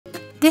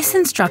This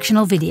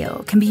instructional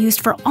video can be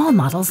used for all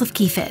models of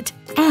KeyFit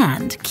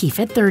and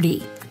KeyFit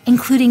 30,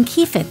 including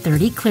KeyFit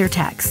 30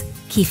 ClearTex,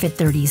 KeyFit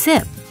 30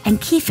 Zip,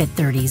 and KeyFit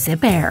 30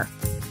 Zip Air.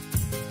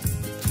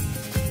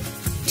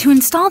 To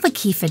install the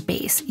KeyFit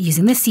base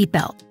using the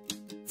seatbelt,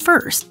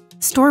 first,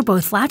 store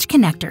both latch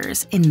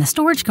connectors in the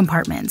storage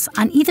compartments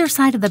on either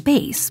side of the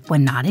base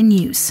when not in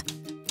use.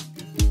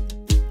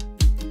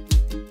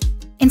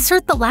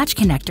 Insert the latch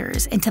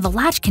connectors into the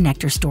latch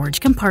connector storage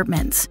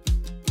compartments.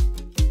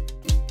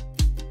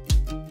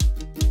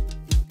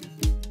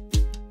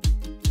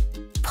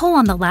 Pull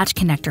on the latch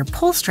connector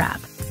pull strap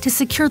to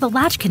secure the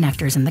latch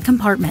connectors in the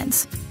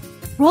compartments.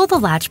 Roll the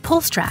latch pull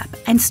strap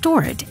and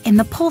store it in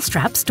the pull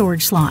strap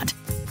storage slot.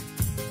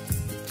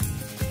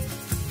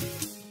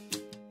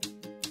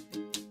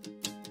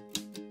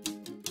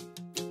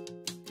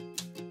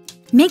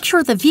 Make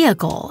sure the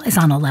vehicle is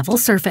on a level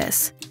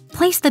surface.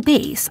 Place the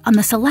base on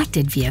the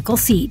selected vehicle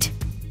seat.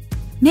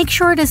 Make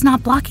sure it is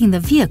not blocking the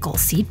vehicle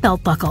seat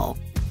belt buckle.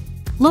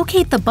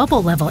 Locate the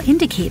bubble level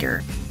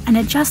indicator and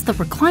adjust the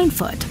recline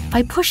foot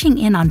by pushing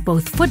in on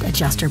both foot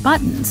adjuster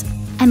buttons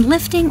and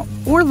lifting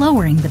or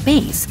lowering the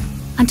base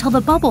until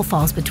the bubble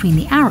falls between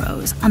the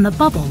arrows on the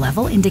bubble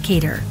level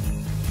indicator.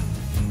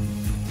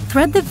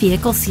 Thread the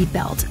vehicle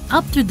seatbelt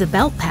up through the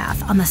belt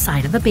path on the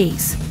side of the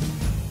base.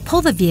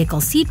 Pull the vehicle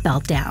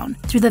seatbelt down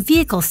through the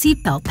vehicle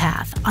seatbelt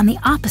path on the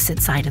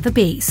opposite side of the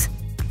base.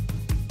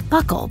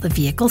 Buckle the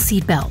vehicle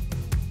seatbelt.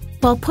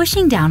 While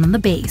pushing down on the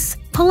base,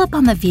 pull up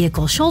on the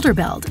vehicle shoulder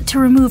belt to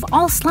remove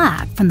all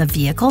slack from the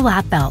vehicle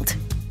lap belt.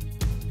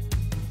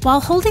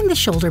 While holding the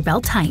shoulder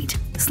belt tight,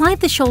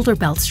 slide the shoulder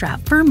belt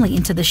strap firmly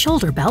into the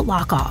shoulder belt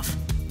lock-off.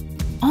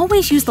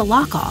 Always use the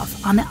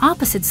lock-off on the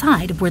opposite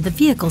side where the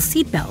vehicle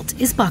seatbelt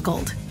is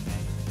buckled.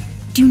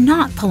 Do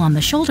not pull on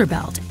the shoulder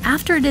belt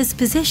after it is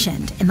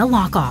positioned in the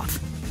lock-off.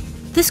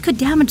 This could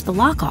damage the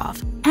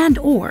lock-off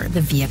and/or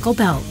the vehicle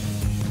belt.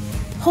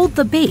 Hold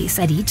the base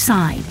at each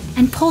side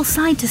and pull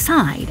side to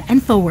side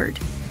and forward.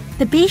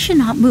 The base should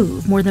not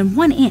move more than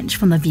 1 inch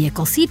from the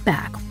vehicle seat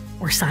back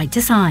or side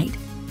to side.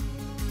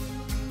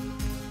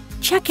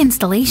 Check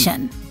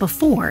installation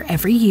before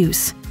every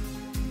use.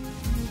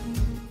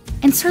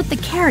 Insert the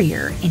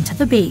carrier into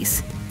the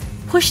base.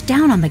 Push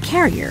down on the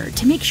carrier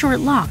to make sure it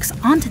locks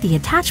onto the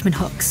attachment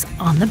hooks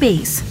on the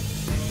base.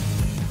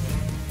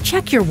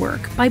 Check your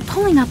work by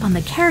pulling up on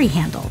the carry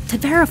handle to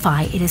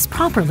verify it is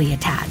properly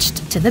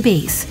attached to the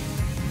base.